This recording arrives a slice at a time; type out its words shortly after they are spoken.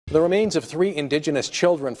The remains of 3 indigenous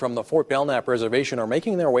children from the Fort Belknap Reservation are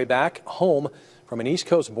making their way back home from an East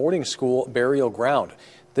Coast boarding school burial ground.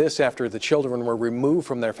 This after the children were removed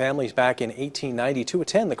from their families back in 1890 to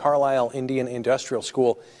attend the Carlisle Indian Industrial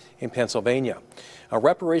School in Pennsylvania. A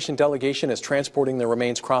reparation delegation is transporting the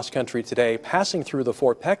remains cross-country today, passing through the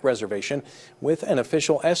Fort Peck Reservation with an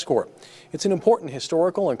official escort. It's an important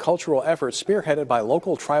historical and cultural effort spearheaded by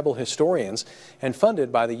local tribal historians and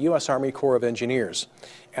funded by the U.S. Army Corps of Engineers.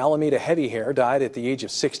 Alameda Heavyhair died at the age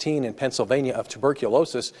of 16 in Pennsylvania of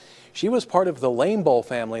tuberculosis. She was part of the Lambeau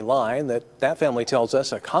family line that family tells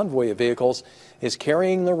us a convoy of vehicles is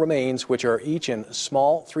carrying the remains, which are each in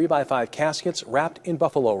small 3x5 caskets wrapped in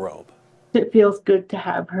buffalo robe. It feels good to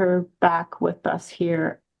have her back with us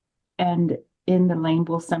here and in the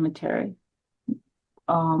Lambeau Cemetery.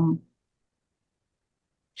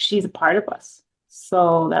 She's a part of us,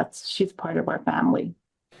 so she's part of our family.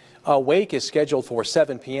 A wake is scheduled for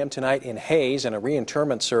 7 p.m. tonight in Hayes, and a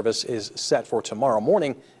reinterment service is set for tomorrow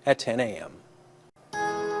morning at 10 a.m.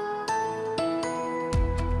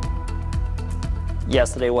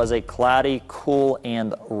 Yesterday was a cloudy, cool,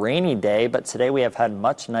 and rainy day, but today we have had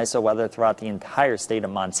much nicer weather throughout the entire state of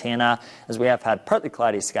Montana, as we have had partly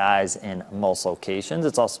cloudy skies in most locations.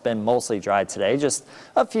 It's also been mostly dry today, just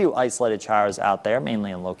a few isolated showers out there,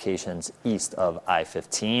 mainly in locations east of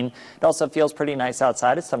I-15. It also feels pretty nice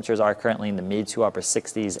outside, as temperatures are currently in the mid to upper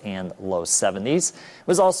 60s and low 70s. It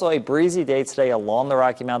was also a breezy day today along the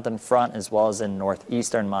Rocky Mountain front, as well as in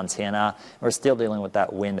northeastern Montana. We're still dealing with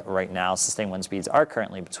that wind right now. Sustained wind speeds are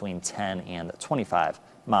currently between 10 and 25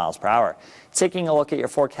 miles per hour. Taking a look at your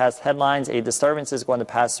forecast headlines, a disturbance is going to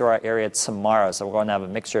pass through our area tomorrow, so we're going to have a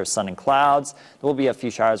mixture of sun and clouds. There will be a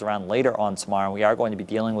few showers around later on tomorrow. We are going to be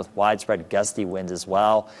dealing with widespread gusty winds as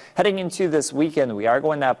well. Heading into this weekend, we are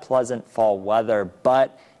going to have pleasant fall weather,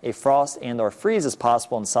 but a frost and/or freeze is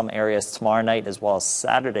possible in some areas tomorrow night as well as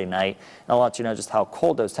Saturday night. And I'll let you know just how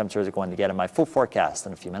cold those temperatures are going to get in my full forecast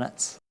in a few minutes.